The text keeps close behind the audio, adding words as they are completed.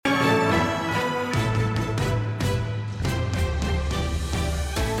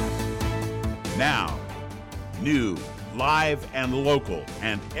now. New, live, and local,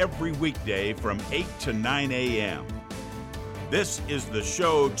 and every weekday from 8 to 9 a.m. This is the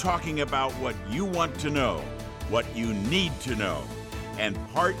show talking about what you want to know, what you need to know, and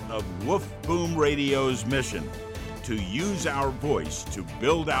part of Woof Boom Radio's mission to use our voice to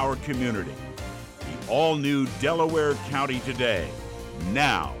build our community. The all-new Delaware County Today,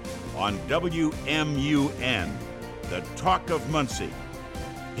 now on WMUN, the Talk of Muncie.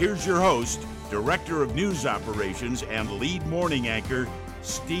 Here's your host, Director of News Operations and lead morning anchor,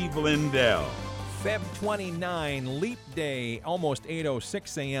 Steve Lindell. Feb 29, Leap Day, almost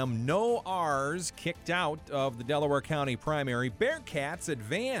 8:06 a.m. No R's kicked out of the Delaware County primary. Bearcats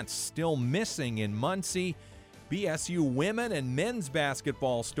advance, still missing in Muncie. BSU women and men's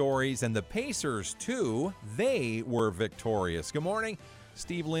basketball stories, and the Pacers, too, they were victorious. Good morning.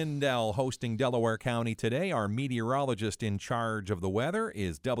 Steve Lindell hosting Delaware County Today. Our meteorologist in charge of the weather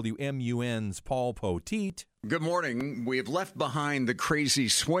is WMUN's Paul Poteet. Good morning. We've left behind the crazy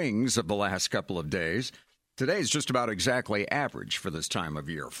swings of the last couple of days. Today is just about exactly average for this time of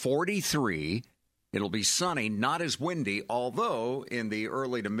year. 43. It'll be sunny, not as windy, although in the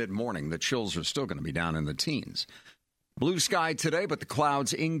early to mid-morning, the chills are still going to be down in the teens. Blue sky today, but the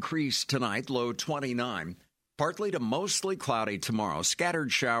clouds increase tonight, low 29. Partly to mostly cloudy tomorrow.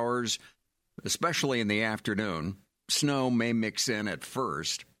 Scattered showers, especially in the afternoon. Snow may mix in at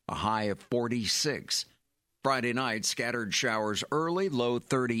first, a high of 46. Friday night, scattered showers early, low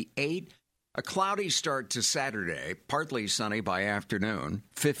 38. A cloudy start to Saturday, partly sunny by afternoon,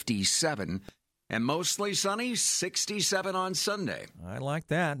 57. And mostly sunny, 67 on Sunday. I like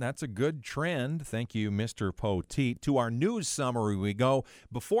that. That's a good trend. Thank you, Mr. Poteet. To our news summary we go.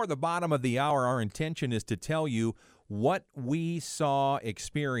 Before the bottom of the hour, our intention is to tell you what we saw,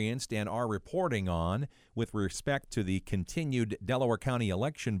 experienced, and are reporting on with respect to the continued Delaware County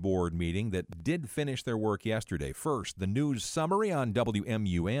Election Board meeting that did finish their work yesterday. First, the news summary on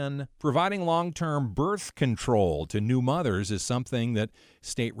WMUN. Providing long-term birth control to new mothers is something that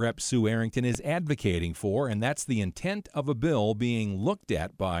State Rep Sue Arrington is advocating for, and that's the intent of a bill being looked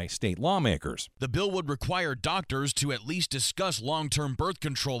at by state lawmakers. The bill would require doctors to at least discuss long-term birth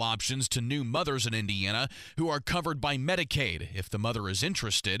control options to new mothers in Indiana who are covered by Medicaid. If the mother is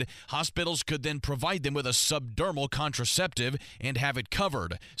interested, hospitals could then provide them with a subdermal contraceptive and have it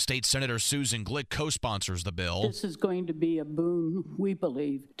covered. State Senator Susan Glick co-sponsors the bill. This is going to be a boon, we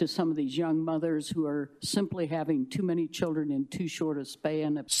believe, to some of these young mothers who are simply having too many children in too short a span.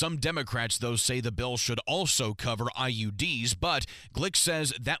 Some Democrats, though, say the bill should also cover IUDs, but Glick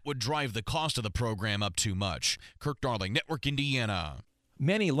says that would drive the cost of the program up too much. Kirk Darling, Network Indiana.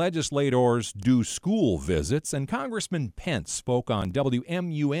 Many legislators do school visits, and Congressman Pence spoke on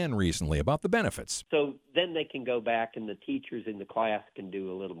WMUN recently about the benefits. So then they can go back and the teachers in the class can do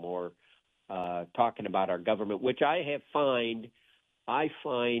a little more talking about our government, which I find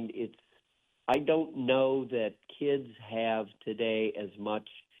I don't know that kids have today as much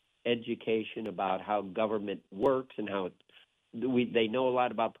education about how government works and how they know a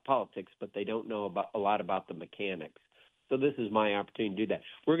lot about the politics, but they don't know a lot about the mechanics. So this is my opportunity to do that.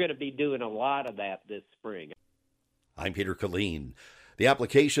 We're going to be doing a lot of that this spring. I'm Peter Colleen. The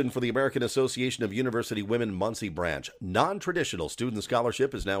application for the American Association of University Women Muncie Branch non-traditional student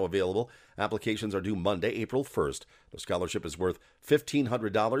scholarship is now available. Applications are due Monday, April 1st. The scholarship is worth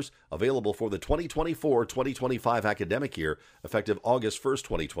 $1,500, available for the 2024-2025 academic year, effective August 1st,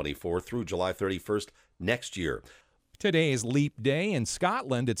 2024 through July 31st next year. Today is Leap Day. In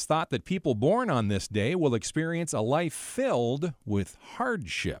Scotland, it's thought that people born on this day will experience a life filled with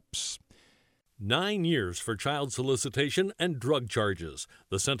hardships. 9 years for child solicitation and drug charges.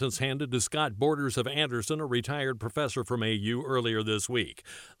 The sentence handed to Scott Borders of Anderson, a retired professor from AU, earlier this week.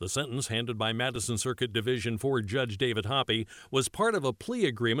 The sentence handed by Madison Circuit Division 4 Judge David Hoppy was part of a plea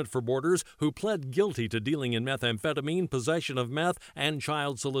agreement for Borders, who pled guilty to dealing in methamphetamine, possession of meth, and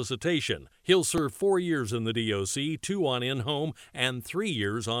child solicitation. He'll serve 4 years in the DOC, 2 on in-home, and 3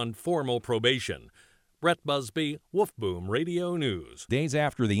 years on formal probation. Brett Busby, Wolf Boom Radio News. Days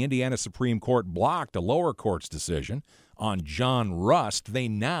after the Indiana Supreme Court blocked a lower court's decision on John Rust, they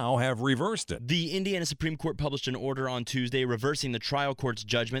now have reversed it. The Indiana Supreme Court published an order on Tuesday reversing the trial court's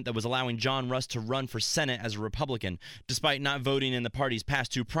judgment that was allowing John Rust to run for Senate as a Republican, despite not voting in the party's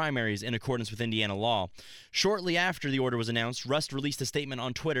past 2 primaries in accordance with Indiana law. Shortly after the order was announced, Rust released a statement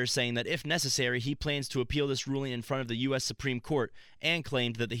on Twitter saying that if necessary, he plans to appeal this ruling in front of the U.S. Supreme Court, and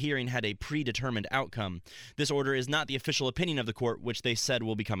claimed that the hearing had a predetermined outcome. This order is not the official opinion of the court, which they said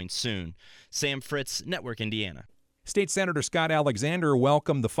will be coming soon. Sam Fritz, Network Indiana. State Senator Scott Alexander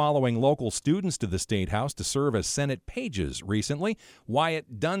welcomed the following local students to the State House to serve as Senate pages recently: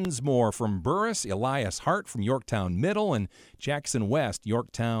 Wyatt Dunsmore from Burris, Elias Hart from Yorktown Middle, and Jackson West,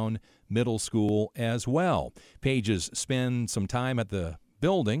 Yorktown Middle School as well. Pages spend some time at the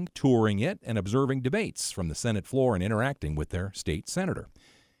building, touring it, and observing debates from the Senate floor and interacting with their state senator.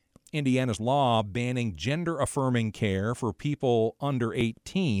 Indiana's law banning gender-affirming care for people under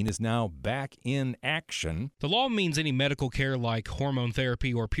 18 is now back in action. The law means any medical care like hormone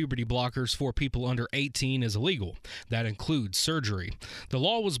therapy or puberty blockers for people under 18 is illegal. That includes surgery. The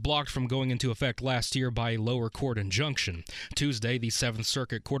law was blocked from going into effect last year by a lower court injunction. Tuesday, the 7th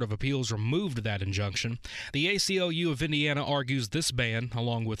Circuit Court of Appeals removed that injunction. The ACLU of Indiana argues this ban,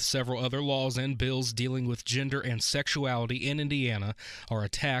 along with several other laws and bills dealing with gender and sexuality in Indiana, are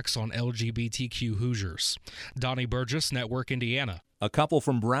attacks on LGBTQ Hoosiers. Donnie Burgess, Network Indiana. A couple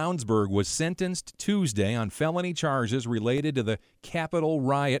from Brownsburg was sentenced Tuesday on felony charges related to the Capitol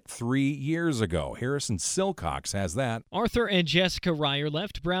riot 3 years ago. Harrison Silcox has that. Arthur and Jessica Ryer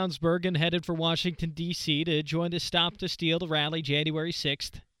left Brownsburg and headed for Washington, D.C. to join the Stop to Steal the rally January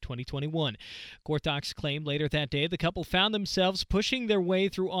 6th. 2021. Court docs claimed later that day the couple found themselves pushing their way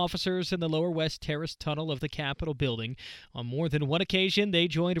through officers in the Lower West Terrace tunnel of the Capitol building. On more than one occasion, they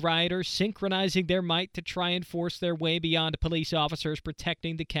joined rioters, synchronizing their might to try and force their way beyond police officers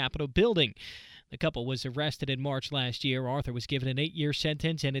protecting the Capitol building. The couple was arrested in March last year. Arthur was given an 8-year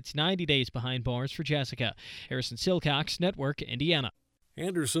sentence, and it's 90 days behind bars for Jessica. Harrison Silcox, Network, Indiana.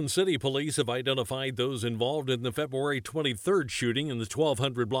 Anderson City Police have identified those involved in the February 23rd shooting in the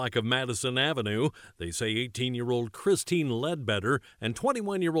 1200 block of Madison Avenue. They say 18-year-old Christine Ledbetter and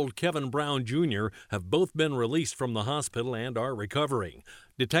 21-year-old Kevin Brown Jr. have both been released from the hospital and are recovering.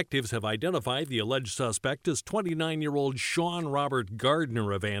 Detectives have identified the alleged suspect as 29-year-old Sean Robert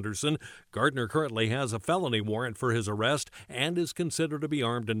Gardner of Anderson. Gardner currently has a felony warrant for his arrest and is considered to be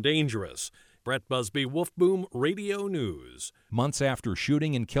armed and dangerous. Brett Busby, Wolfboom Radio News. Months after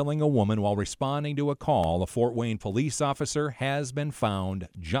shooting and killing a woman while responding to a call, a Fort Wayne police officer has been found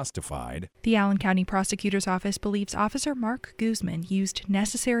justified. The Allen County Prosecutor's Office believes Officer Mark Guzman used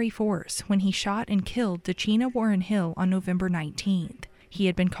necessary force when he shot and killed Dachina Warren Hill on November 19th. He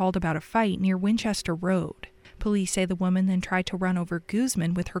had been called about a fight near Winchester Road. Police say the woman then tried to run over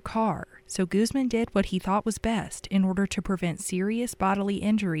Guzman with her car, so Guzman did what he thought was best in order to prevent serious bodily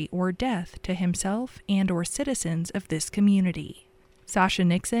injury or death to himself and or citizens of this community. Sasha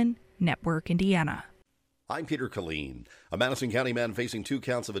Nixon, Network Indiana. I'm Peter Killeen. A Madison County man facing 2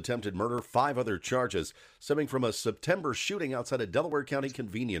 counts of attempted murder, 5 other charges stemming from a September shooting outside a Delaware County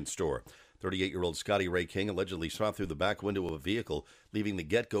convenience store. 38-year-old Scotty Ray King allegedly shot through the back window of a vehicle leaving the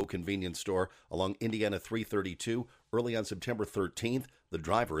Get-Go convenience store along Indiana 332 early on September 13th, the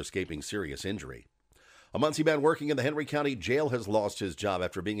driver escaping serious injury. A Muncie man working in the Henry County Jail has lost his job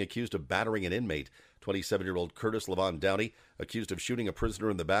after being accused of battering an inmate. 27-year-old Curtis Levon Downey accused of shooting a prisoner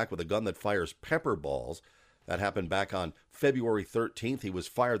in the back with a gun that fires pepper balls. That happened back on February 13th. He was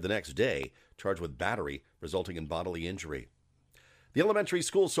fired the next day, charged with battery, resulting in bodily injury. The elementary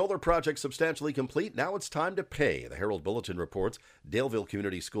school solar project substantially complete. Now it's time to pay. The Herald Bulletin reports Daleville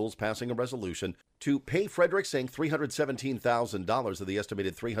Community Schools passing a resolution to pay Frederick Sink $317,000 of the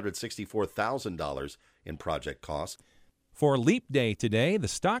estimated $364,000 in project costs. For Leap Day today, the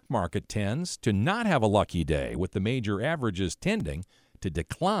stock market tends to not have a lucky day, with the major averages tending to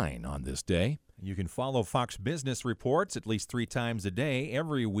decline on this day. You can follow Fox Business Reports at least 3 times a day,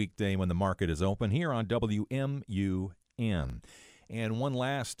 every weekday when the market is open, here on WMUN. And one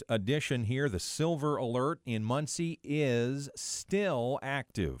last addition here, the silver alert in Muncie is still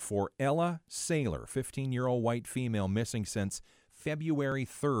active for Ella Saylor, 15-year-old white female missing since February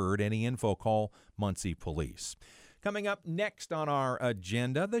 3rd. Any info, call Muncie Police. Coming up next on our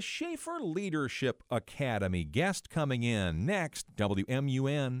agenda, the Schaefer Leadership Academy. Guest coming in next,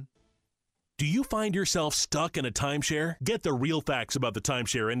 WMUN. Do you find yourself stuck in a timeshare? Get the real facts about the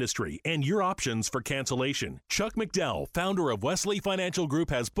timeshare industry and your options for cancellation. Chuck McDowell, founder of Wesley Financial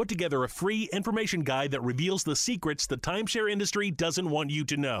Group, has put together a free information guide that reveals the secrets the timeshare industry doesn't want you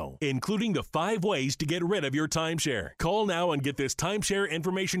to know, including the 5 ways to get rid of your timeshare. Call now and get this timeshare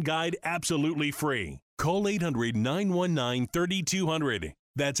information guide absolutely free. Call 800-919-3200.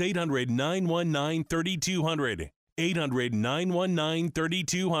 That's 800-919-3200.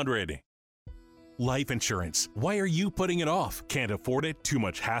 800-919-3200. Life insurance. Why are you putting it off? Can't afford it? Too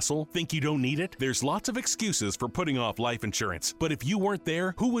much hassle? Think you don't need it? There's lots of excuses for putting off life insurance. But if you weren't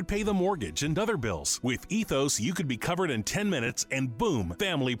there, who would pay the mortgage and other bills? With Ethos, you could be covered in 10 minutes and boom,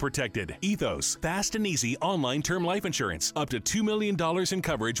 family protected. Ethos, fast and easy online term life insurance. Up to $2 million in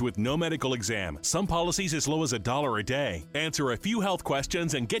coverage with no medical exam. Some policies as low as $1 a day. Answer a few health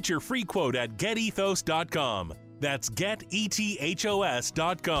questions and get your free quote at getethos.com. That's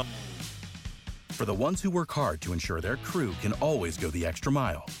getethos.com. For the ones who work hard to ensure their crew can always go the extra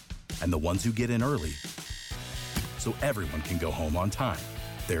mile, and the ones who get in early so everyone can go home on time,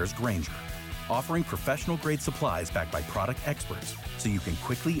 there's Grainger, offering professional-grade supplies backed by product experts so you can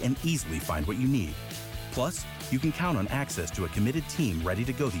quickly and easily find what you need. Plus, you can count on access to a committed team ready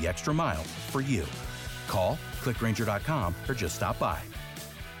to go the extra mile for you. Call, click Grainger.com, or just stop by.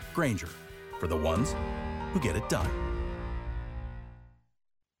 Grainger, for the ones who get it done.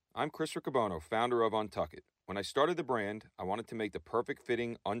 I'm Chris Riccobono, founder of Untuck It. When I started the brand, I wanted to make the perfect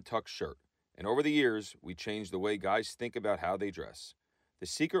fitting untucked shirt. And over the years, we changed the way guys think about how they dress. The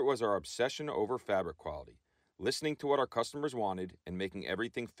secret was our obsession over fabric quality, listening to what our customers wanted and making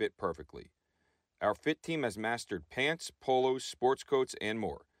everything fit perfectly. Our fit team has mastered pants, polos, sports coats, and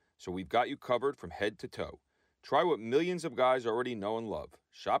more. So we've got you covered from head to toe. Try what millions of guys already know and love.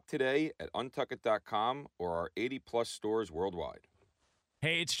 Shop today at untuckit.com or our 80-plus stores worldwide.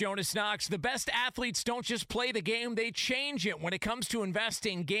 Hey, it's Jonas Knox. The best athletes don't just play the game, they change it. When it comes to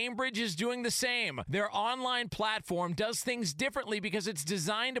investing, GameBridge is doing the same. Their online platform does things differently because it's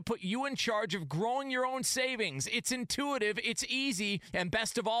designed to put you in charge of growing your own savings. It's intuitive, it's easy, and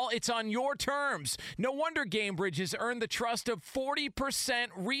best of all, it's on your terms. No wonder GameBridge has earned the trust of 40%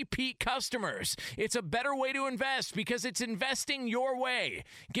 repeat customers. It's a better way to invest because it's investing your way.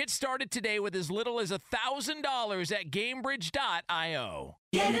 Get started today with as little as $1,000 at GameBridge.io.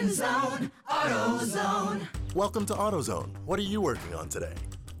 Get in zone, AutoZone. Welcome to AutoZone. What are you working on today?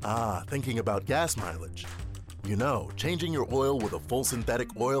 Thinking about gas mileage. You know, changing your oil with a full synthetic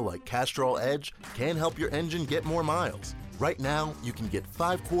oil like Castrol Edge can help your engine get more miles. Right now, you can get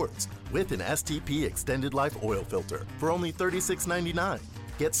 5 quarts with an STP Extended Life Oil Filter for only $36.99.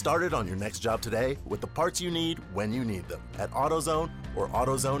 Get started on your next job today with the parts you need when you need them at AutoZone or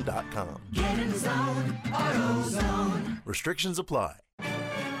AutoZone.com. Get in zone, AutoZone. Restrictions apply.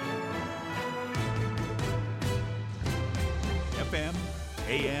 FM,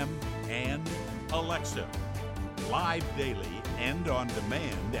 AM, and Alexa. Live daily and on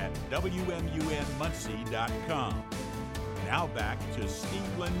demand at WMUNmuncie.com. Now back to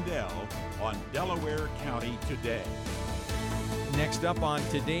Steve Lindell on Delaware County Today. Next up on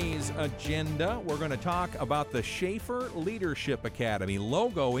today's agenda, we're going to talk about the Schaefer Leadership Academy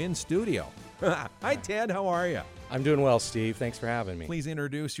logo in studio. Hi, Ted. How are you? I'm doing well, Steve. Thanks for having me. Please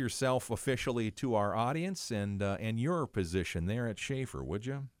introduce yourself officially to our audience and your position there at Schaefer, would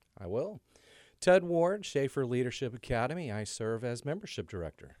you? I will. Ted Ward, Schaefer Leadership Academy. I serve as membership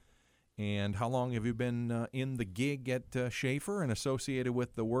director. And how long have you been in the gig at Schaefer and associated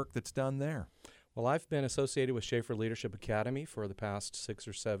with the work that's done there? Well, I've been associated with Schaefer Leadership Academy for the past 6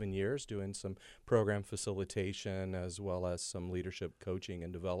 or 7 years, doing some program facilitation as well as some leadership coaching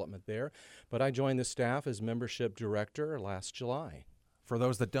and development there. But I joined the staff as membership director last July. For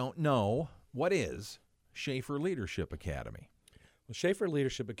those that don't know, what is Schaefer Leadership Academy? Well, Schaefer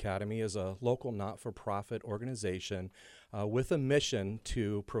Leadership Academy is a local not-for-profit organization with a mission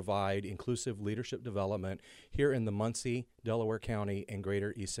to provide inclusive leadership development here in the Muncie, Delaware County, and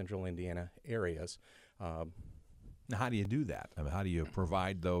greater East Central Indiana areas. Now, how do you do that? I mean, how do you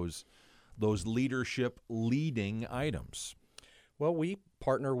provide those leadership leading items? Well, we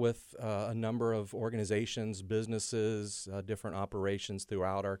partner with a number of organizations, businesses, different operations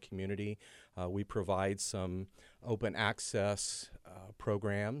throughout our community. We provide some open access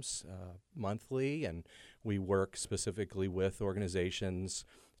programs monthly, and we work specifically with organizations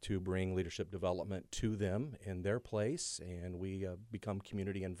to bring leadership development to them in their place, and we become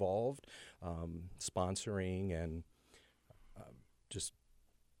community involved, sponsoring and just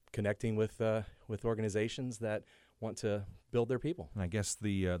connecting with organizations that want to build their people. And I guess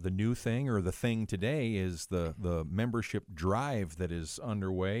the new thing or the thing today is the membership drive that is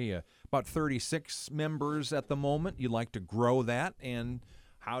underway. About 36 members at the moment. You'd like to grow that, and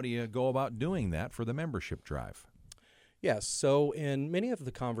how do you go about doing that for the membership drive? Yes, so in many of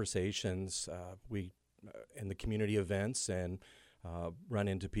the conversations in the community events and run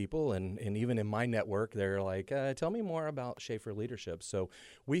into people, and even in my network, they're like, tell me more about Schaefer Leadership. So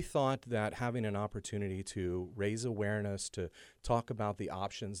we thought that having an opportunity to raise awareness, to talk about the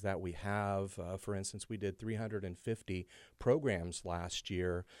options that we have, for instance, we did 350 programs last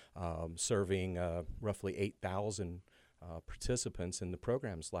year, serving roughly 8,000 participants in the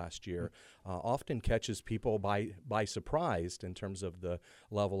programs last year, often catches people by surprise in terms of the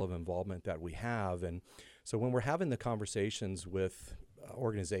level of involvement that we have. And so when we're having the conversations with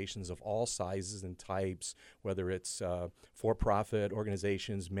organizations of all sizes and types, whether it's for-profit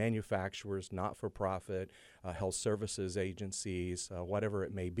organizations, manufacturers, not-for-profit, health services agencies, whatever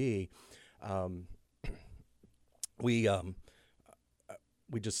it may be, we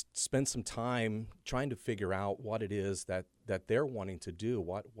just spend some time trying to figure out what it is that they're wanting to do.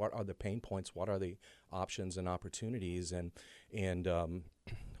 What are the pain points? What are the options and opportunities? And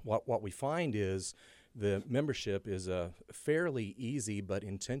what we find is the membership is a fairly easy but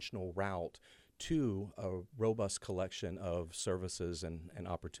intentional route to a robust collection of services and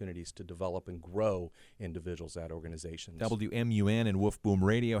opportunities to develop and grow individuals at organizations. WMUN and Wolf Boom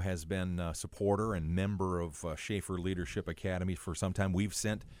Radio has been a supporter and member of Schaefer Leadership Academy for some time. We've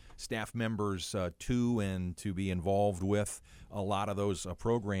sent staff members to and to be involved with a lot of those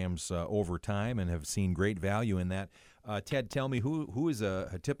programs over time and have seen great value in that. Ted, tell me, who is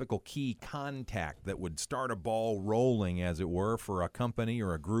a typical key contact that would start a ball rolling, as it were, for a company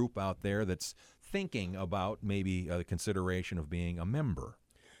or a group out there that's thinking about maybe the consideration of being a member?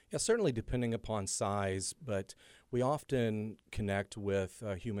 Yeah, certainly depending upon size, but we often connect with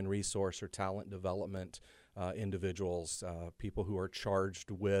human resource or talent development individuals, people who are charged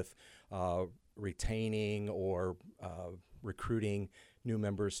with retaining or recruiting new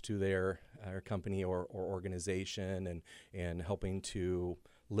members to their company or organization, and helping to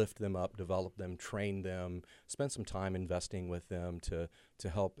lift them up, develop them, train them, spend some time investing with them to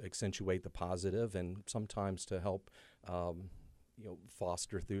help accentuate the positive, and sometimes to help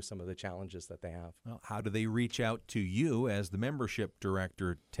foster through some of the challenges that they have. Well, how do they reach out to you as the membership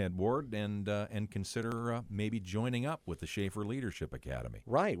director, Ted Ward, and consider maybe joining up with the Schaefer Leadership Academy?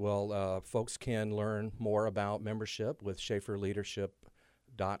 Right. Well, folks can learn more about membership with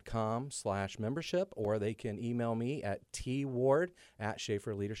schaeferleadership.com/membership, or they can email me at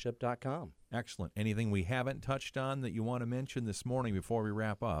tward@schaeferleadership.com. Excellent. Anything we haven't touched on that you want to mention this morning before we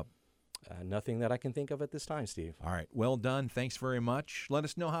wrap up? Nothing that I can think of at this time, Steve. All right. Well done. Thanks very much. Let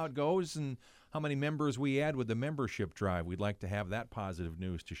us know how it goes and how many members we add with the membership drive. We'd like to have that positive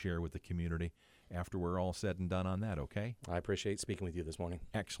news to share with the community after we're all said and done on that, okay? I appreciate speaking with you this morning.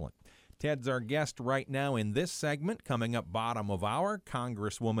 Excellent. Ted's our guest right now in this segment. Coming up bottom of hour,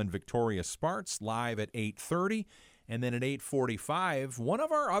 Congresswoman Victoria Spartz live at 8:30. And then at 8:45, one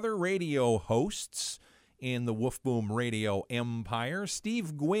of our other radio hosts in the Wolf Boom Radio empire,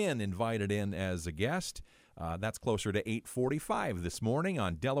 Steve Gwynn, invited in as a guest. That's closer to 8:45 this morning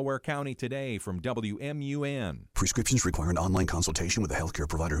on Delaware County Today from WMUN. Prescriptions require an online consultation with a healthcare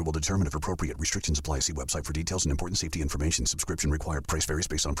provider who will determine if appropriate. Restrictions apply. See website for details and important safety information. Subscription required. Price varies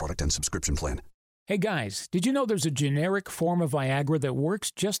based on product and subscription plan. Hey guys, did you know there's a generic form of Viagra that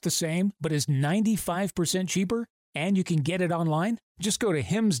works just the same, but is 95% cheaper? And you can get it online? Just go to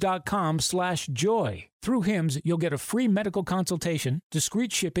hims.com/joy. Through Hims, you'll get a free medical consultation,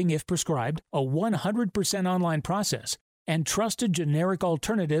 discreet shipping if prescribed, a 100% online process, and trusted generic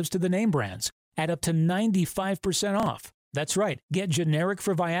alternatives to the name brands at up to 95% off. That's right, get generic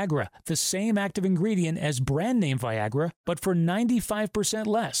for Viagra, the same active ingredient as brand name Viagra, but for 95%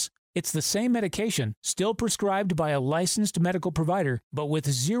 less. It's the same medication, still prescribed by a licensed medical provider, but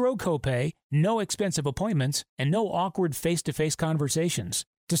with zero copay, no expensive appointments, and no awkward face-to-face conversations.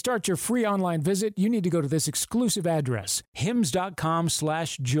 To start your free online visit, you need to go to this exclusive address,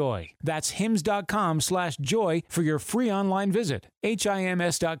 hims.com/joy. That's hims.com/joy for your free online visit.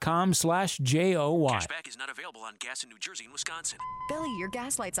 hims.com/joy. Cashback is not available on gas in New Jersey and Wisconsin. Billy, your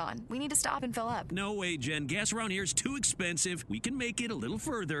gas light's on. We need to stop and fill up. No way, Jen. Gas around here is too expensive. We can make it a little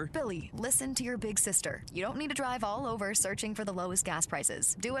further. Billy, listen to your big sister. You don't need to drive all over searching for the lowest gas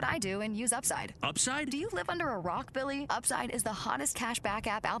prices. Do what I do and use Upside. Upside? Do you live under a rock, Billy? Upside is the hottest cashback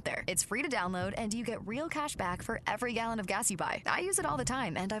app out there. It's free to download, and you get real cash back for every gallon of gas you buy. I use it all the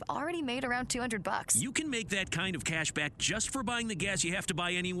time, and I've already made around $200. You can make that kind of cash back just for buying the gas you have to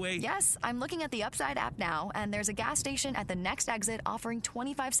buy anyway? Yes, I'm looking at the Upside app now, and there's a gas station at the next exit offering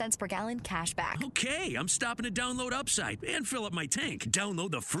 25 cents per gallon cash back. Okay, I'm stopping to download Upside and fill up my tank.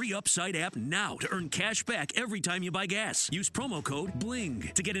 Download the free Upside app now to earn cash back every time you buy gas. Use promo code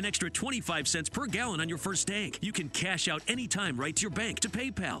BLING to get an extra 25 cents per gallon on your first tank. You can cash out anytime right to your bank to pay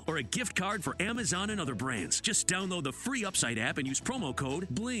PayPal, or a gift card for Amazon and other brands. Just download the free Upside app and use promo code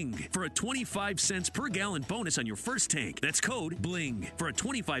BLING for a 25 cents per gallon bonus on your first tank. That's code BLING for a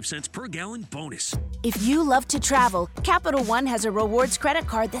 25 cents per gallon bonus. If you love to travel, Capital One has a rewards credit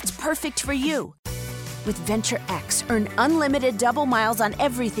card that's perfect for you. With Venture X, earn unlimited double miles on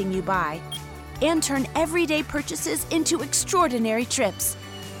everything you buy and turn everyday purchases into extraordinary trips.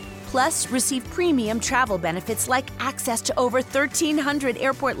 Plus, receive premium travel benefits like access to over 1,300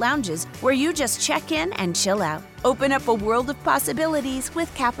 airport lounges where you just check in and chill out. Open up a world of possibilities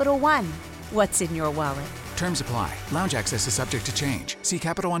with Capital One. What's in your wallet? Terms apply. Lounge access is subject to change. See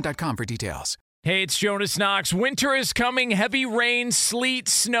CapitalOne.com for details. Hey, it's Jonas Knox. Winter is coming. Heavy rain, sleet,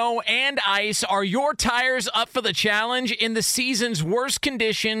 snow, and ice. Are your tires up for the challenge? In the season's worst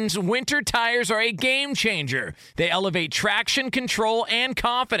conditions, winter tires are a game changer. They elevate traction, control, and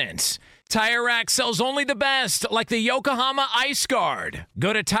confidence. Tire Rack sells only the best, like the Yokohama Ice Guard.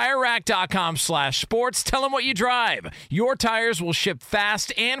 Go to TireRack.com/sports. Tell them what you drive. Your tires will ship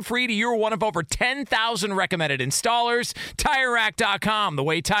fast and free to you, one of over 10,000 recommended installers. TireRack.com, the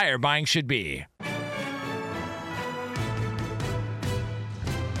way tire buying should be.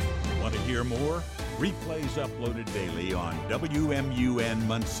 Want to hear more? Replays uploaded daily on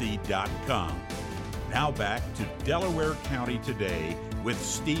WMUNmuncie.com. Now back to Delaware County Today with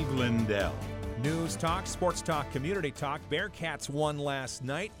Steve Lindell. News talk, sports talk, community talk. Bearcats won last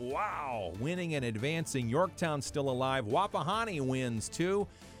night. Wow, winning and advancing. Yorktown still alive. Wapahani wins too.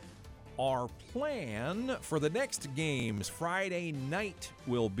 Our plan for the next games, Friday night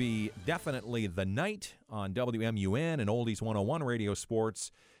will be definitely the night on WMUN and Oldies 101 Radio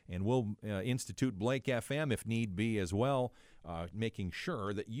Sports, and we'll institute Blake FM if need be as well. Making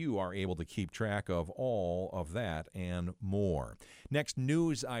sure that you are able to keep track of all of that and more. Next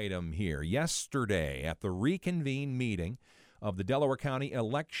news item here. Yesterday, at the reconvened meeting of the Delaware County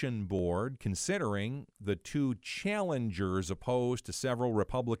Election Board, considering the two challengers opposed to several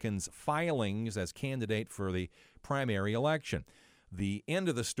Republicans' filings as candidate for the primary election. The end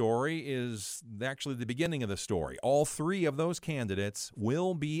of the story is actually the beginning of the story. All three of those candidates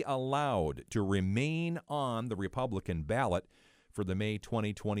will be allowed to remain on the Republican ballot for the May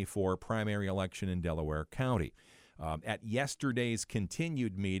 2024 primary election in Delaware County. At yesterday's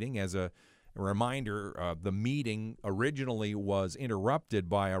continued meeting, as a reminder, the meeting originally was interrupted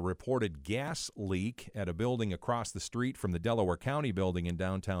by a reported gas leak at a building across the street from the Delaware County building in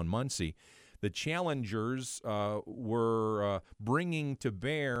downtown Muncie. The challengers were bringing to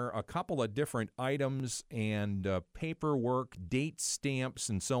bear a couple of different items and paperwork, date stamps,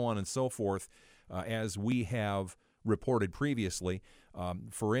 and so on and so forth, as we have reported previously.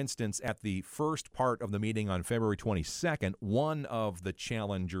 For instance, at the first part of the meeting on February 22nd, one of the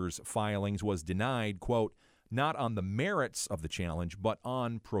challengers' filings was denied, quote, not on the merits of the challenge, but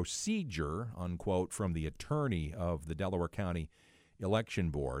on procedure, unquote, from the attorney of the Delaware County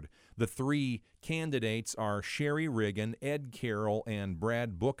Election Board. The three candidates are Sherry Riggin, Ed Carroll, and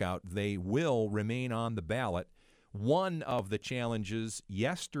Brad Bookout. They will remain on the ballot. One of the challenges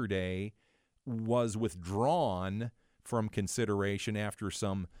yesterday was withdrawn from consideration after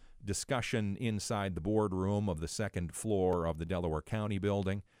some discussion inside the boardroom of the second floor of the Delaware County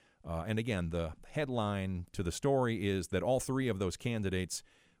building. And again, the headline to the story is that all three of those candidates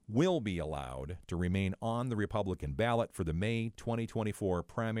will be allowed to remain on the Republican ballot for the May 2024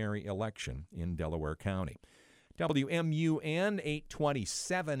 primary election in Delaware County. WMUN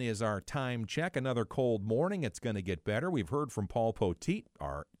 827 is our time check. Another cold morning. It's going to get better. We've heard from Paul Poteet,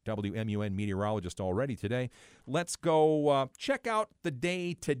 our WMUN meteorologist, already today. Let's go check out the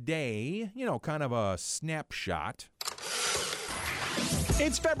day today, kind of a snapshot.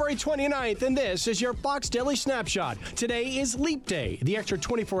 It's February 29th, and this is your Fox Daily Snapshot. Today is Leap Day. The extra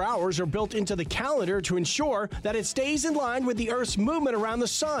 24 hours are built into the calendar to ensure that it stays in line with the Earth's movement around the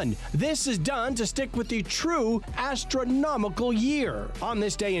sun. This is done to stick with the true astronomical year. On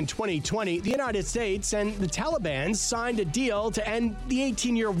this day in 2020, the United States and the Taliban signed a deal to end the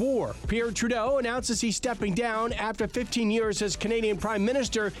 18-year war. Pierre Trudeau announces he's stepping down after 15 years as Canadian Prime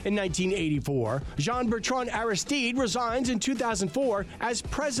Minister in 1984. Jean-Bertrand Aristide resigns in 2004 as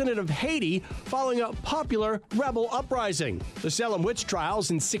president of Haiti following a popular rebel uprising. The Salem witch trials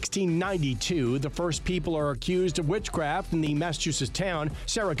in 1692. The first people are accused of witchcraft in the Massachusetts town,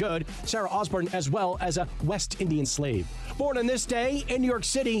 Sarah Good, Sarah Osborne, as well as a West Indian slave. Born on this day in New York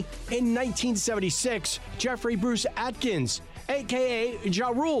City in 1976, Jeffrey Bruce Atkins, a.k.a. Ja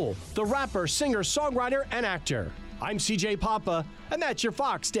Rule, the rapper, singer, songwriter, and actor. I'm CJ Papa, and that's your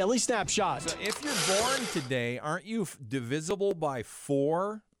Fox Daily Snapshot. So if you're born today, aren't you divisible by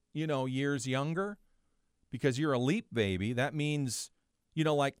 4, years younger? Because you're a leap baby. That means You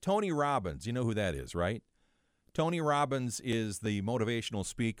know, like Tony Robbins. You know who that is, right? Tony Robbins is the motivational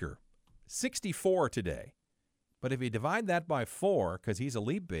speaker. 64 today. But if you divide that by 4, because he's a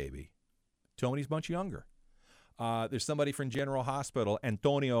Leap baby, Tony's much younger. There's somebody from General Hospital,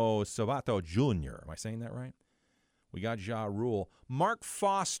 Antonio Sabato Jr. Am I saying that right? We got Ja Rule. Mark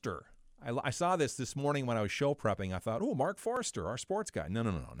Foster. I saw this morning when I was show prepping. I thought, oh, Mark Forster, our sports guy. No,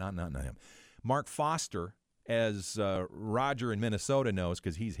 not him. Mark Foster, as Roger in Minnesota knows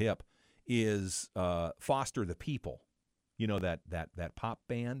because he's hip, is Foster the People. You know that pop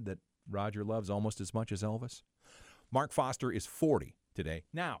band that Roger loves almost as much as Elvis? Mark Foster is 40 today.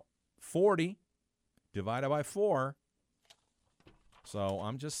 Now, 40 divided by 4. So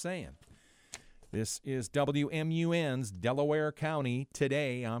I'm just saying. This is WMUN's Delaware County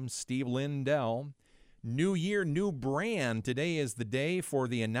Today. I'm Steve Lindell. New year, new brand. Today is the day for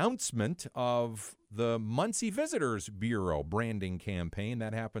the announcement of the Muncie Visitors Bureau branding campaign.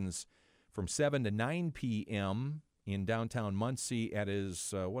 That happens from 7 to 9 p.m. in downtown Muncie at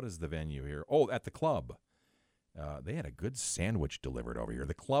his, what is the venue here? Oh, at the club. They had a good sandwich delivered over here.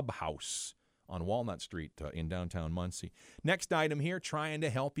 The Clubhouse on Walnut Street in downtown Muncie. Next item here, trying to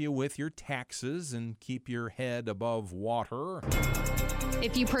help you with your taxes and keep your head above water.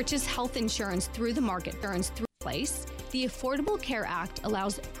 If you purchase health insurance through the market insurance through place, the Affordable Care Act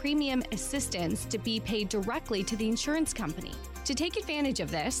allows premium assistance to be paid directly to the insurance company. To take advantage of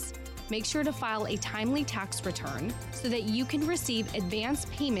this, make sure to file a timely tax return so that you can receive advance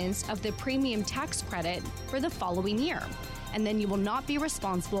payments of the premium tax credit for the following year, and then you will not be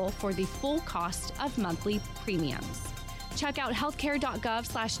responsible for the full cost of monthly premiums. Check out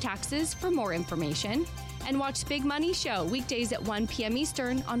healthcare.gov/taxes for more information, and watch Big Money Show weekdays at 1 p.m.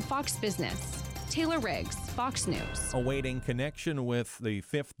 Eastern on Fox Business. Taylor Riggs, Fox News. Awaiting connection with the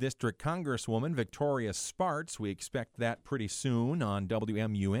 5th District Congresswoman Victoria Spartz. We expect that pretty soon on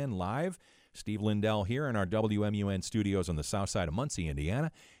WMUN Live. Steve Lindell here in our WMUN studios on the south side of Muncie,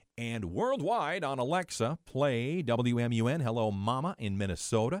 Indiana. And worldwide on Alexa, play WMUN Hello Mama in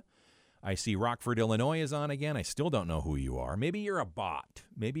Minnesota. I see Rockford, Illinois is on again. I still don't know who you are. Maybe you're a bot.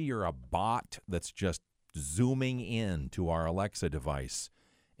 Maybe you're a bot that's just zooming in to our Alexa device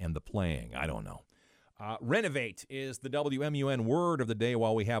and the playing. I don't know. Renovate is the WMUN word of the day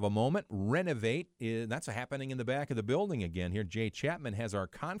while we have a moment. Renovate, that's happening in the back of the building again here. Jay Chapman has our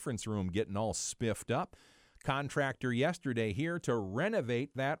conference room getting all spiffed up. Contractor yesterday here to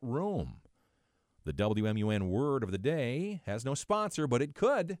renovate that room. The WMUN word of the day has no sponsor, but it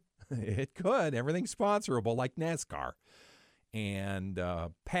could. It could. Everything's sponsorable like NASCAR. And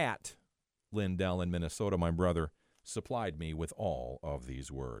Pat Lindell in Minnesota, my brother, supplied me with all of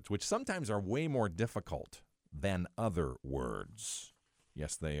these words, which sometimes are way more difficult than other words.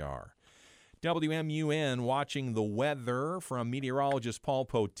 Yes, they are. WMUN watching the weather from meteorologist Paul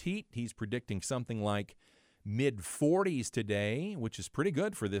Poteet. He's predicting something like mid-40s today, which is pretty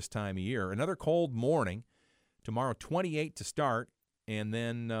good for this time of year. Another cold morning. Tomorrow, 28 to start, and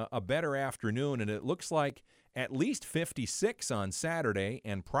then a better afternoon. And it looks like at least 56 on Saturday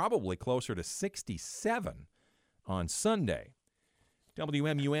and probably closer to 67 on Sunday.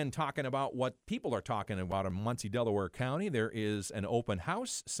 WMUN talking about what people are talking about in Muncie, Delaware County. There is an open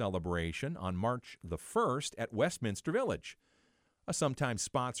house celebration on March the 1st at Westminster Village, a sometime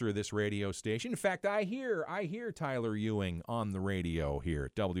sponsor of this radio station. In fact, I hear Tyler Ewing on the radio here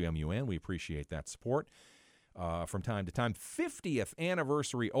at WMUN. We appreciate that support from time to time. 50th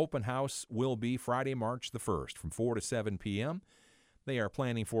anniversary open house will be Friday, March the 1st from 4 to 7 p.m. They are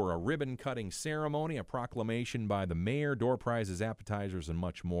planning for a ribbon-cutting ceremony, a proclamation by the mayor, door prizes, appetizers, and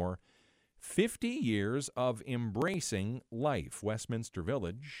much more. 50 years of embracing life, Westminster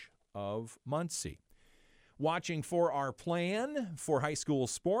Village of Muncie. Watching for our plan for high school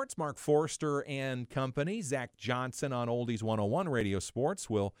sports, Mark Forster and company, Zach Johnson on Oldies 101 Radio Sports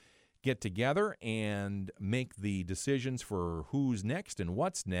will get together and make the decisions for who's next and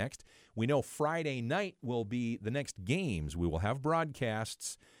what's next. We know Friday night will be the next games. We will have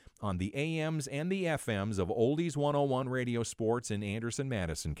broadcasts on the AMs and the FMs of Oldies 101 Radio Sports in Anderson,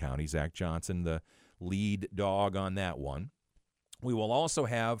 Madison County. Zach Johnson, the lead dog on that one. We will also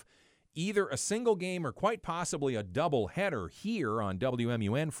have either a single game or quite possibly a double header here on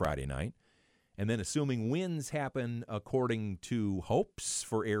WMUN Friday night. And then assuming wins happen according to hopes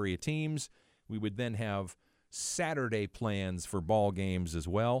for area teams, we would then have Saturday plans for ball games as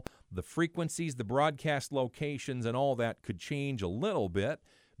well. The frequencies, the broadcast locations, and all that could change a little bit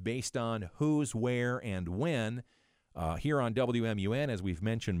based on who's where and when. Here on WMUN, as we've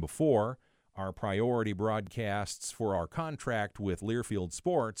mentioned before, our priority broadcasts for our contract with Learfield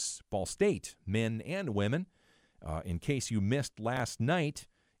Sports, Ball State, men and women, In case you missed last night,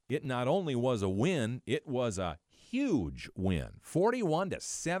 it not only was a win, it was a huge win.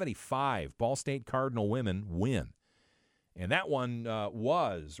 41-75, Ball State Cardinal women win. And that one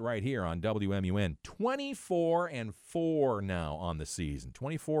was right here on WMUN. 24-4 now on the season.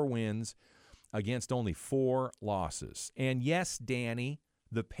 24 wins against only 4 losses. And yes, Danny,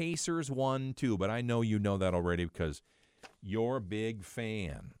 the Pacers won too, but I know you know that already because you're a big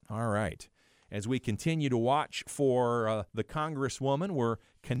fan. All right. As we continue to watch for the Congresswoman, we're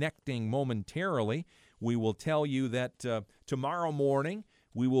connecting momentarily. We will tell you that tomorrow morning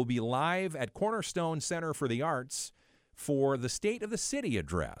we will be live at Cornerstone Center for the Arts for the State of the City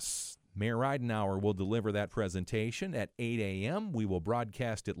address. Mayor Ridenour will deliver that presentation at 8 a.m. We will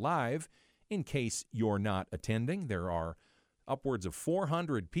broadcast it live in case you're not attending. There are upwards of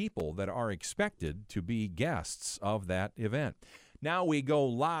 400 people that are expected to be guests of that event. Now we go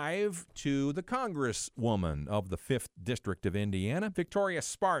live to the Congresswoman of the 5th District of Indiana. Victoria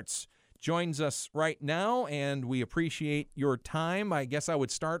Spartz joins us right now, and we appreciate your time. I guess I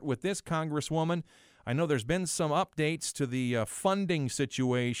would start with this, Congresswoman. I know there's been some updates to the funding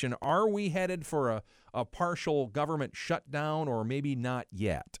situation. Are we headed for a partial government shutdown, or maybe not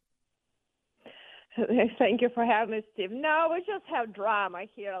yet? Thank you for having me, Steve. No, we just have drama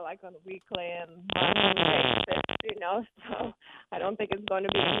here, like on weekly and monthly basis, so I don't think it's going to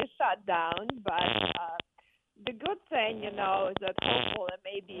be any shutdown. But the good thing, is that hopefully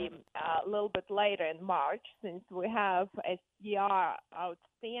maybe a little bit later in March, since we have a CR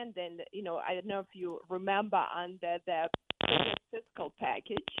outstanding, I don't know if you remember under the fiscal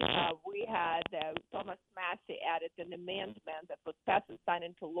package, we had Thomas Massey added an amendment that was passed and signed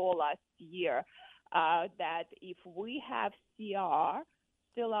into law last year. That if we have CR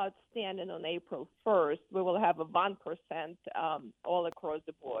still outstanding on April 1st, we will have a 1% all across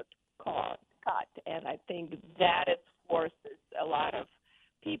the board cut. And I think that it forces a lot of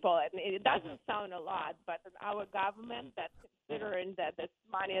people, and it doesn't sound a lot, but in our government, that's considering that this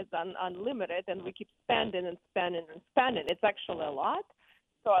money is unlimited and we keep spending and spending and spending. It's actually a lot.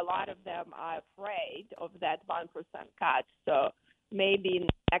 So a lot of them are afraid of that 1% cut. So maybe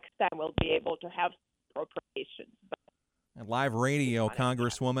next time we'll be able to have appropriations. Live radio,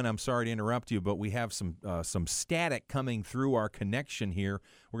 Congresswoman, I'm sorry to interrupt you, but we have some static coming through our connection here.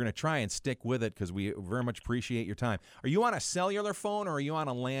 We're going to try and stick with it because we very much appreciate your time. Are you on a cellular phone or are you on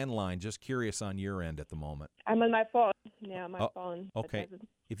a landline? Just curious on your end at the moment. I'm on my phone. Yeah, my phone. Okay.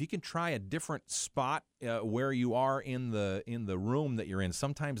 If you can try a different spot where you are in the room that you're in,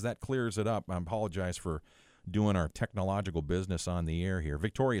 sometimes that clears it up. I apologize for doing our technological business on the air here.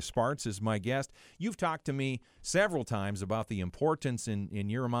 Victoria Spartz is my guest. You've talked to me several times about the importance in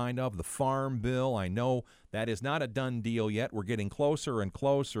your mind of the Farm Bill. I know that is not a done deal yet. We're getting closer and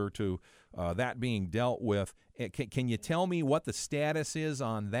closer to that being dealt with. Can you tell me what the status is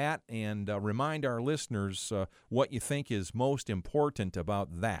on that and remind our listeners what you think is most important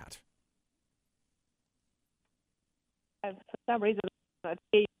about that? For some reason, I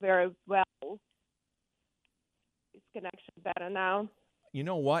see very well. Connection better now? You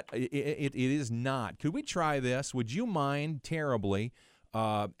know what? It is not. Could we try this? Would you mind terribly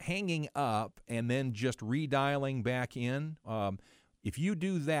hanging up and then just redialing back in? If you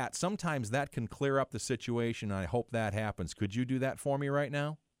do that, sometimes that can clear up the situation. I hope that happens. Could you do that for me right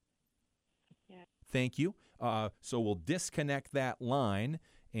now? Yeah. Thank you. So we'll disconnect that line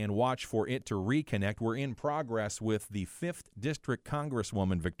and watch for it to reconnect. We're in progress with the 5th District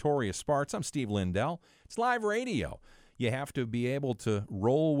Congresswoman, Victoria Spartz. I'm Steve Lindell. It's live radio. You have to be able to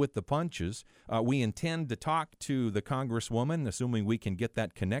roll with the punches. We intend to talk to the Congresswoman, assuming we can get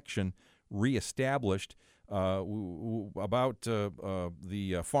that connection reestablished, about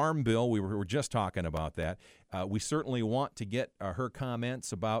the Farm Bill. We were just talking about that. We certainly want to get her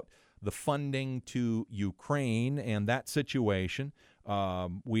comments about the funding to Ukraine and that situation.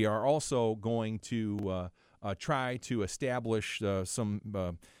 We are also going to try to establish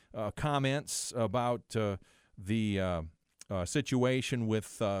some comments about the situation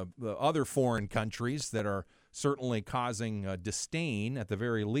with the other foreign countries that are certainly causing disdain, at the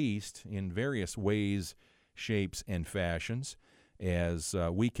very least, in various ways, shapes, and fashions, as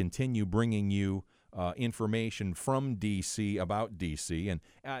we continue bringing you information from D.C. about D.C. And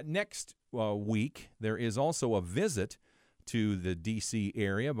next week, there is also a visit to the D.C.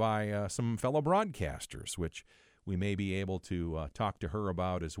 area by some fellow broadcasters, which we may be able to talk to her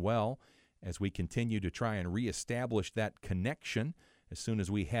about as well as we continue to try and reestablish that connection. As soon as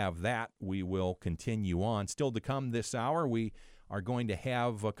we have that, we will continue on. Still to come this hour, we are going to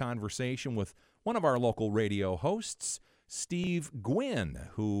have a conversation with one of our local radio hosts, Steve Gwynn,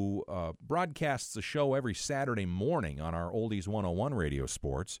 who broadcasts the show every Saturday morning on our Oldies 101 Radio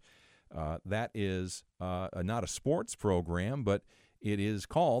Sports. That is not a sports program, but it is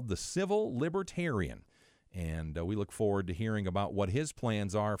called The Civil Libertarian. And we look forward to hearing about what his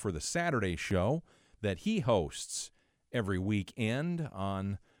plans are for the Saturday show that he hosts every weekend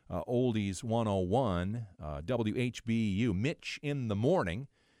on Oldies 101, WHBU. Mitch in the Morning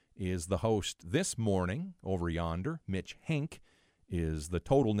is the host this morning over yonder. Mitch Henk is the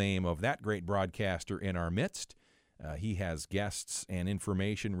total name of that great broadcaster in our midst. He has guests and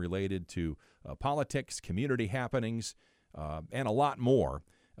information related to politics, community happenings, and a lot more.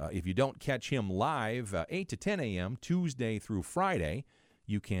 If you don't catch him live, 8 to 10 a.m., Tuesday through Friday,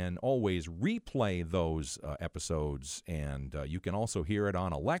 you can always replay those episodes, and you can also hear it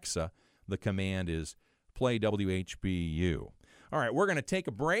on Alexa. The command is play WHBU. All right, we're going to take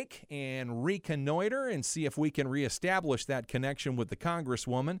a break and reconnoiter and see if we can reestablish that connection with the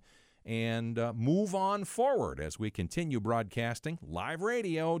Congresswoman and move on forward as we continue broadcasting live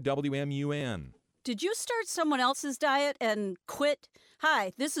radio, WMUN. Did you start someone else's diet and quit?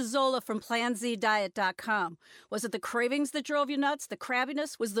 Hi, this is Zola from PlanZDiet.com. Was it the cravings that drove you nuts, the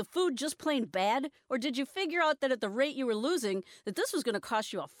crabbiness? Was the food just plain bad? Or did you figure out that at the rate you were losing, that this was going to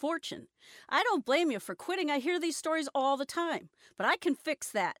cost you a fortune? I don't blame you for quitting. I hear these stories all the time. But I can fix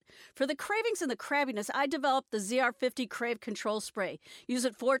that. For the cravings and the crabbiness, I developed the ZR50 Crave Control Spray. Use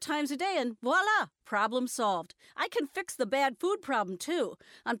it 4 times a day and voila, problem solved. I can fix the bad food problem too.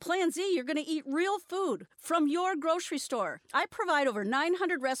 On Plan Z, you're going to eat real food from your grocery store. I provide over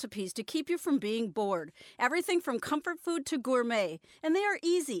 900 recipes to keep you from being bored. Everything from comfort food to gourmet. And they are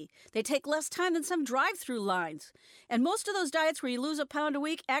easy. They take less time than some drive-through lines. And most of those diets where you lose a pound a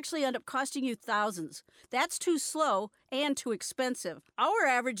week actually end up costing you thousands. That's too slow and too expensive. Our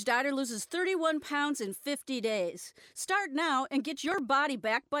average dieter loses 31 pounds in 50 days. Start now and get your body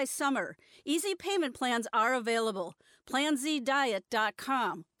back by summer. Easy payment plans are available.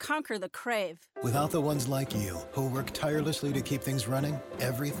 PlanZDiet.com. Conquer the crave. Without the ones like you, who work tirelessly to keep things running,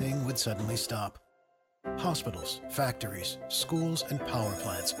 everything would suddenly stop. Hospitals, factories, schools, and power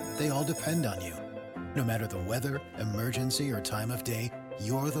plants, they all depend on you. No matter the weather, emergency, or time of day,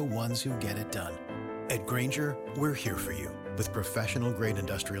 you're the ones who get it done. At Grainger, we're here for you with professional-grade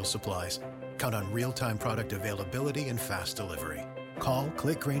industrial supplies. Count on real-time product availability and fast delivery. Call,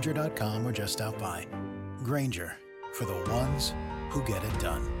 click Grainger.com, or just stop by. Grainger, for the ones who get it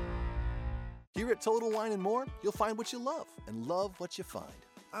done. Here at Total Wine & More, you'll find what you love and love what you find.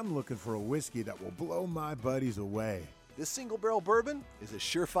 I'm looking for a whiskey that will blow my buddies away. This single barrel bourbon is a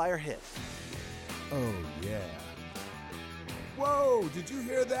surefire hit. Oh, yeah. Whoa, did you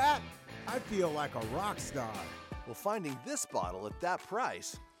hear that? I feel like a rock star. Well, finding this bottle at that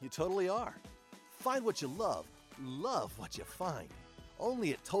price, you totally are. Find what you love what you find.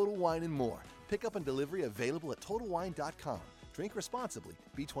 Only at Total Wine & More. Pickup and delivery available at TotalWine.com. Drink responsibly.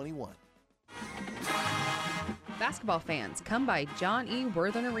 B21. Basketball fans, come by John E.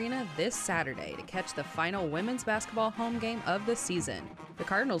 Worthen Arena this Saturday to catch the final women's basketball home game of the season. The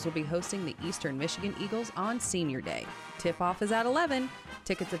Cardinals will be hosting the Eastern Michigan Eagles on Senior Day. Tip-off is at 11.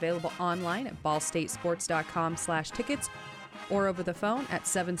 Tickets available online at ballstatesports.com/tickets or over the phone at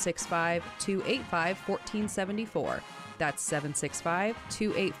 765-285-1474. That's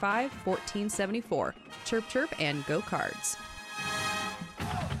 765-285-1474. Chirp, chirp, and go Cards.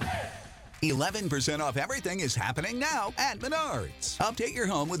 11% off everything is happening now at Menards. Update your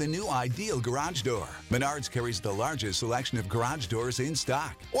home with a new ideal garage door. Menards carries the largest selection of garage doors in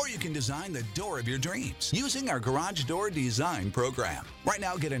stock. Or you can design the door of your dreams using our Garage Door Design Program. Right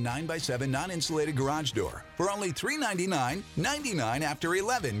now, get a 9x7 non-insulated garage door for only $399.99 after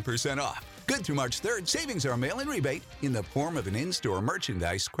 11% off. Good through March 3rd, savings are a mail-in rebate in the form of an in-store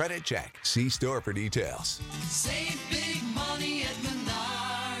merchandise credit check. See store for details. Save big money at Menards.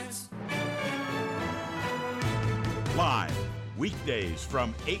 Live, weekdays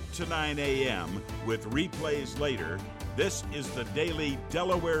from 8 to 9 a.m. with replays later, this is the Daily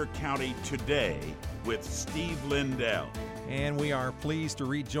Delaware County Today with Steve Lindell. And we are pleased to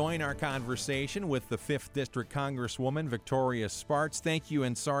rejoin our conversation with the 5th District Congresswoman, Victoria Spartz. Thank you,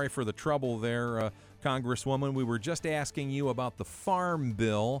 and sorry for the trouble there, Congresswoman. We were just asking you about the Farm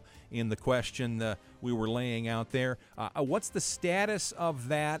Bill in the question we were laying out there. What's the status of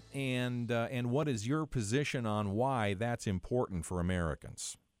that, and what is your position on why that's important for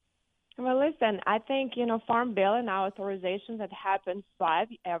Americans? Well, listen, I think, Farm Bill and our authorizations that happen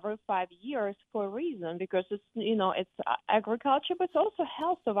every 5 years for a reason, because it's, it's agriculture, but it's also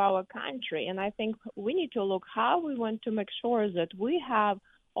health of our country. And I think we need to look how we want to make sure that we have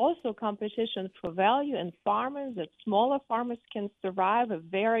also competition for value and farmers, that smaller farmers can survive a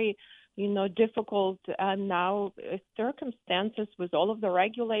very difficult now circumstances with all of the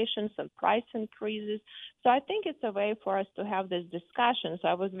regulations and price increases. So I think it's a way for us to have this discussion. So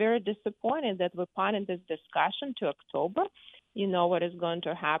I was very disappointed that we punted this discussion to October. You know what is going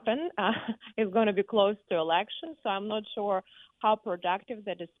to happen. It's going to be close to election, so I'm not sure how productive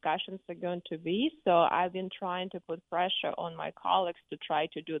the discussions are going to be. So I've been trying to put pressure on my colleagues to try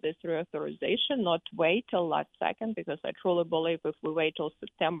to do this reauthorization, not wait till last second, because I truly believe if we wait till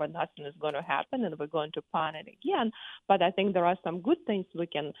September, nothing is going to happen and we're going to punt it again. But I think there are some good things we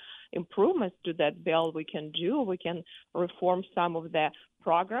can, improvements to that bill we can do. We can reform some of the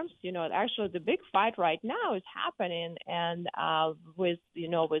programs. Actually the big fight right now is happening, and with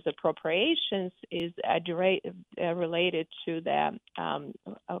appropriations is related to the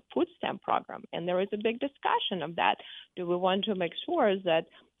food stamp program, and there is a big discussion of that. Do we want to make sure that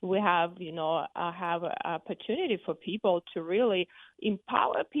we have have an opportunity for people to really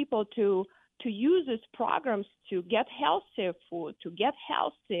empower people to use these programs to get healthier food, to get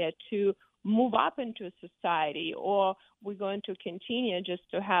healthier, to move up into society, or we're going to continue just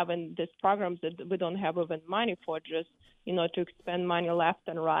to having these programs that we don't have even money for, just to expend money left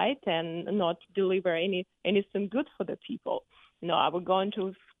and right and not deliver anything good for the people. Are we going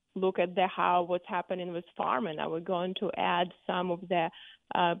to look at what's happening with farming? Are we going to add some of the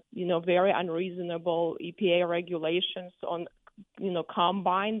very unreasonable EPA regulations on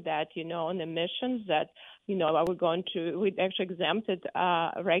combine that on emissions that are we going to, we actually exempted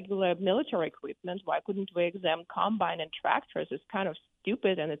regular military equipment. Why couldn't we exempt combine and tractors? It's kind of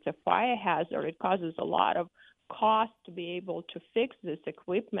stupid, and it's a fire hazard. It causes a lot of cost to be able to fix this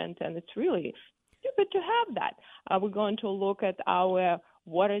equipment, and it's really stupid to have that. We're going to look at our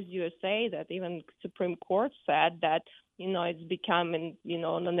Waters USA, that even Supreme Court said that it's becoming,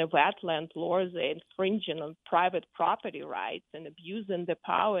 on the wetland laws, infringing on private property rights and abusing the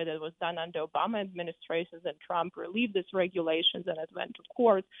power that was done under Obama administrations, and Trump relieved these regulations and it went to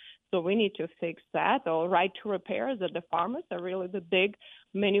court. So we need to fix that. Or right to repair, that the farmers are really the big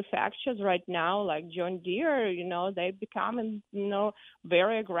manufacturers right now, like John Deere, they're becoming,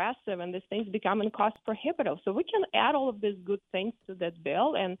 very aggressive, and these things becoming cost prohibitive. So we can add all of these good things to that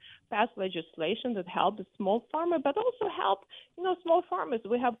bill and pass legislation that help the small farmer, but also help, small farmers.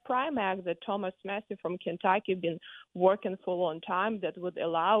 We have Prime Act that Thomas Massey from Kentucky been working for a long time that would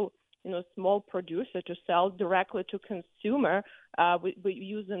allow small producer to sell directly to consumer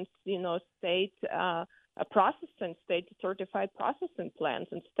using, state state-certified processing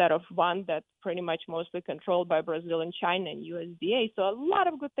plants instead of one that's pretty much mostly controlled by Brazil and China and USDA. So a lot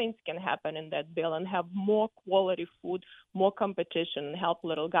of good things can happen in that bill and have more quality food, more competition, and help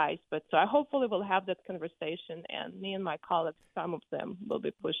little guys. But so I hopefully will have that conversation, and me and my colleagues, some of them, will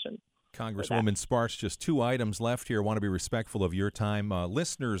be pushing. Congresswoman Sparks, just 2 items left here. I want to be respectful of your time.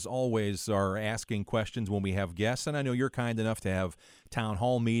 Listeners always are asking questions when we have guests, and I know you're kind enough to have town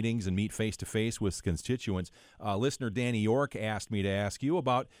hall meetings and meet face-to-face with constituents. Listener Danny York asked me to ask you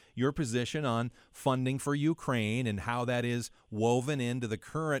about your position on funding for Ukraine and how that is woven into the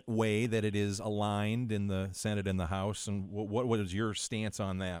current way that it is aligned in the Senate and the House, and what is your stance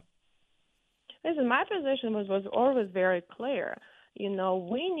on that? Listen, my position was always very clear. We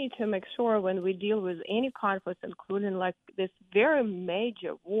need to make sure when we deal with any conflict, including like this very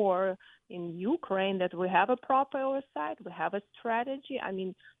major war in Ukraine, that we have a proper oversight, we have a strategy. I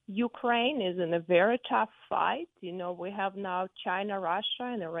mean, Ukraine is in a very tough fight. We have now China, Russia,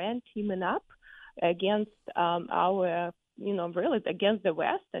 and Iran teaming up against really against the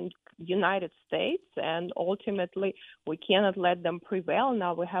West and United States, and ultimately we cannot let them prevail.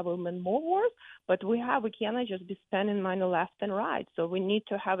 Now we have even more wars, but we cannot just be spending money left and right. So we need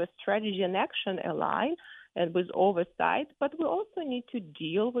to have a strategy and action aligned and with oversight, but we also need to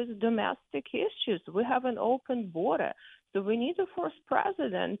deal with domestic issues. We have an open border. So we need to force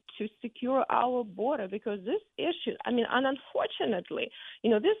president to secure our border, because this issue, and unfortunately,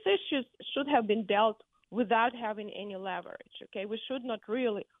 these issues should have been dealt without having any leverage, okay? We should not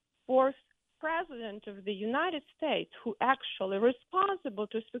really force President of the United States, who actually responsible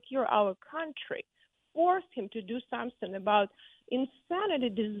to secure our country, force him to do something about insanity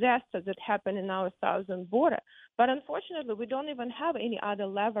disasters that happen in our southern border. But unfortunately, we don't even have any other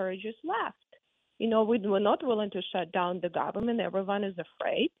leverages left. We're not willing to shut down the government. Everyone is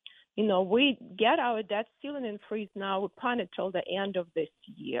afraid. We get our debt ceiling increase now. We punt it till the end of this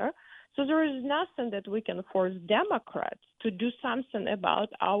year. So there is nothing that we can force Democrats to do something about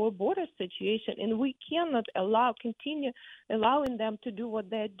our border situation, and we cannot continue allowing them to do what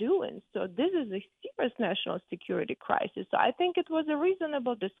they're doing. So this is a serious national security crisis. So I think it was a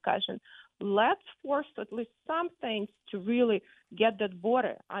reasonable discussion. Let's force at least some things to really get that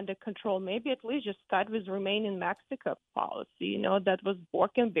border under control. Maybe at least just start with remain in Mexico policy, that was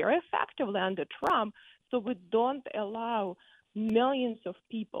working very effectively under Trump. So we don't allow millions of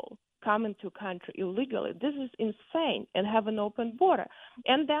people come into country illegally. This is insane. And have an open border.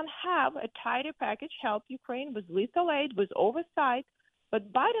 And then have a tighter package help Ukraine with lethal aid, with oversight.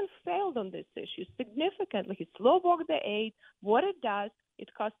 But Biden failed on this issue significantly. He slow-walked the aid. What it does,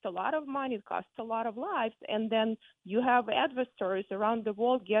 it costs a lot of money. It costs a lot of lives. And then you have adversaries around the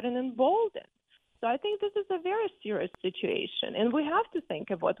world getting emboldened. So I think this is a very serious situation, and we have to think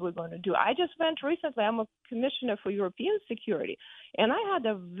of what we're going to do. I just went recently, I'm a commissioner for European security, and I had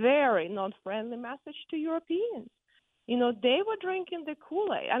a very non-friendly message to Europeans. They were drinking the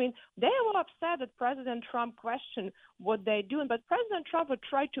Kool-Aid. I mean, they were upset that President Trump questioned what they're doing, but President Trump would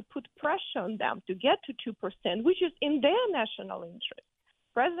try to put pressure on them to get to 2%, which is in their national interest.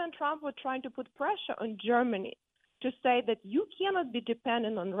 President Trump was trying to put pressure on Germany to say that you cannot be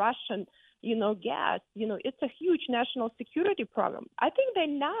dependent on Russian gas, it's a huge national security problem. I think they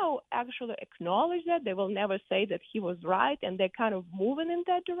now actually acknowledge that. They will never say that he was right, and they're kind of moving in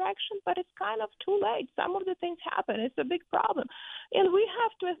that direction, but it's kind of too late. Some of the things happen. It's a big problem. And we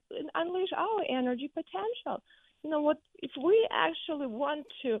have to unleash our energy potential. If we actually want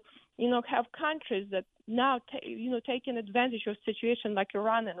to, have countries that now, taking advantage of situation like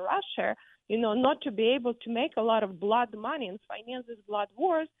Iran and Russia, not to be able to make a lot of blood money and finance these blood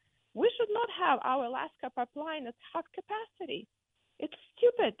wars, we should not have our Alaska pipeline at half capacity. It's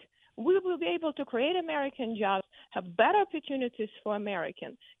stupid. We will be able to create American jobs, have better opportunities for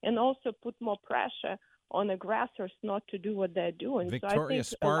Americans, and also put more pressure on aggressors not to do what they're doing. Victoria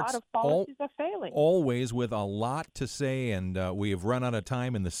so I think a lot of policies are failing. Always with a lot to say, and we have run out of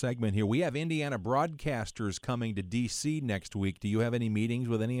time in the segment here. We have Indiana broadcasters coming to D.C. next week. Do you have any meetings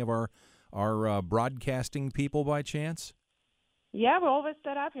with any of our broadcasting people by chance? Yeah, we're always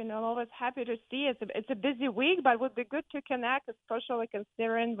set up. Always happy to see. It's a busy week, but it would be good to connect, especially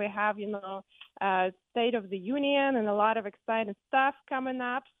considering we have, State of the Union and a lot of exciting stuff coming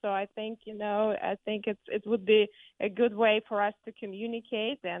up. So I think, it would be a good way for us to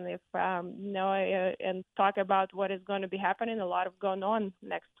communicate and and talk about what is going to be happening. A lot of going on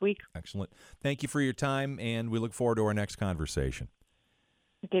next week. Excellent. Thank you for your time, and we look forward to our next conversation.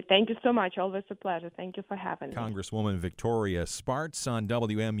 Okay, thank you so much. Always a pleasure. Thank you for having me. Congresswoman Victoria Spartz on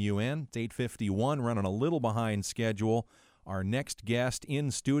WMUN. It's 8:51, running a little behind schedule. Our next guest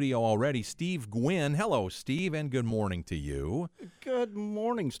in studio already, Steve Gwynn. Hello, Steve, and good morning to you. Good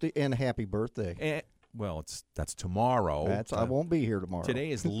morning, Steve, and happy birthday. That's tomorrow. I won't be here tomorrow.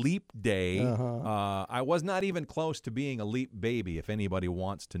 Today is Leap Day. I was not even close to being a leap baby, if anybody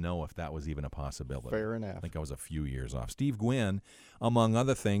wants to know if that was even a possibility. Fair enough. I think I was a few years off. Steve Gwynn, among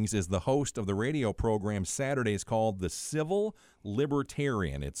other things, is the host of the radio program Saturdays called The Civil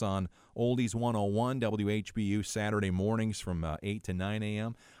Libertarian. It's on Oldies 101, WHBU, Saturday mornings from 8 to 9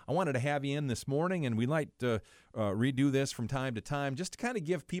 a.m. I wanted to have you in this morning, and we like to redo this from time to time just to kind of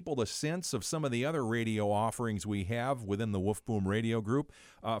give people a sense of some of the other radio offerings we have within the Wolf Boom Radio Group.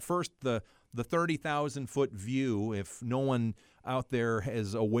 First, the 30,000-foot view. If no one out there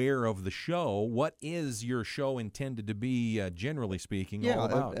is aware of the show, what is your show intended to be, generally speaking, all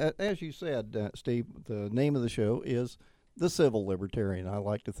about? As you said, Steve, the name of the show is The Civil Libertarian. I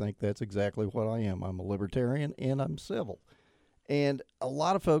like to think that's exactly what I am. I'm a libertarian, and I'm civil. And a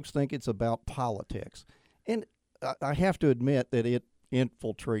lot of folks think it's about politics. And I have to admit that it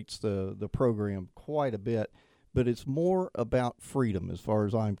infiltrates the program quite a bit, but it's more about freedom as far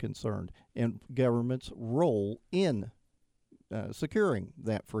as I'm concerned, and government's role in securing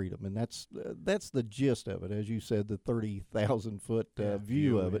that freedom. And that's the gist of it. As you said, the 30,000-foot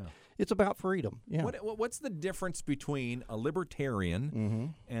view of it. It's about freedom. Yeah. What's the difference between a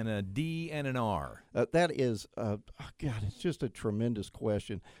libertarian and a D and an R? That is, God, it's just a tremendous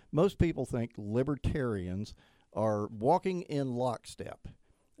question. Most people think libertarians are walking in lockstep.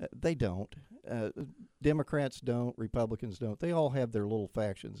 They don't. Democrats don't. Republicans don't. They all have their little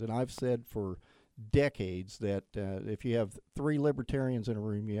factions. And I've said for decades that if you have 3 libertarians in a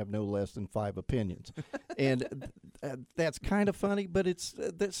room, you have no less than 5 opinions. And that's kind of funny, but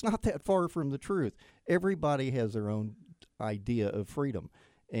that's not that far from the truth. Everybody has their own idea of freedom.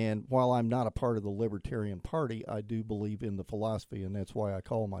 And while I'm not a part of the Libertarian Party, I do believe in the philosophy, and that's why I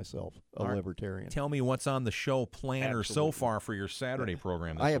call myself a libertarian. Tell me what's on the show planner so far for your Saturday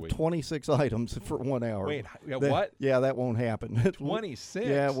program this week. I have 26 items for 1 hour. Wait, what? Yeah, that won't happen. 26?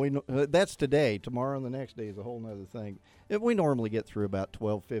 Yeah, that's today. Tomorrow and the next day is a whole other thing. We normally get through about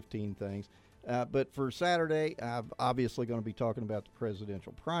 12, 15 things. But for Saturday, I'm obviously going to be talking about the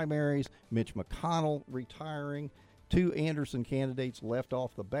presidential primaries, Mitch McConnell retiring, 2 Anderson candidates left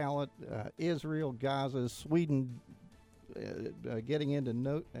off the ballot, Israel, Gaza, Sweden getting into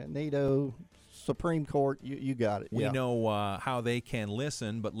NATO, Supreme Court. You got it. We know how they can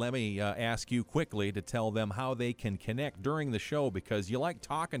listen, but let me ask you quickly to tell them how they can connect during the show, because you like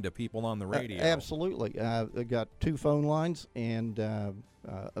talking to people on the radio. Absolutely. I've got 2 phone lines, and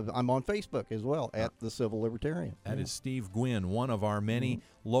I'm on Facebook as well, at The Civil Libertarian. That is Steve Gwynn, one of our many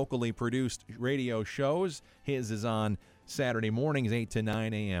locally produced radio shows. His is on Saturday mornings, 8 to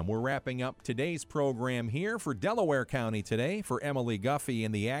 9 a.m. We're wrapping up today's program here for Delaware County Today. For Emily Guffey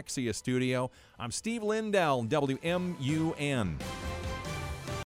in the Axia studio, I'm Steve Lindell, WMUN.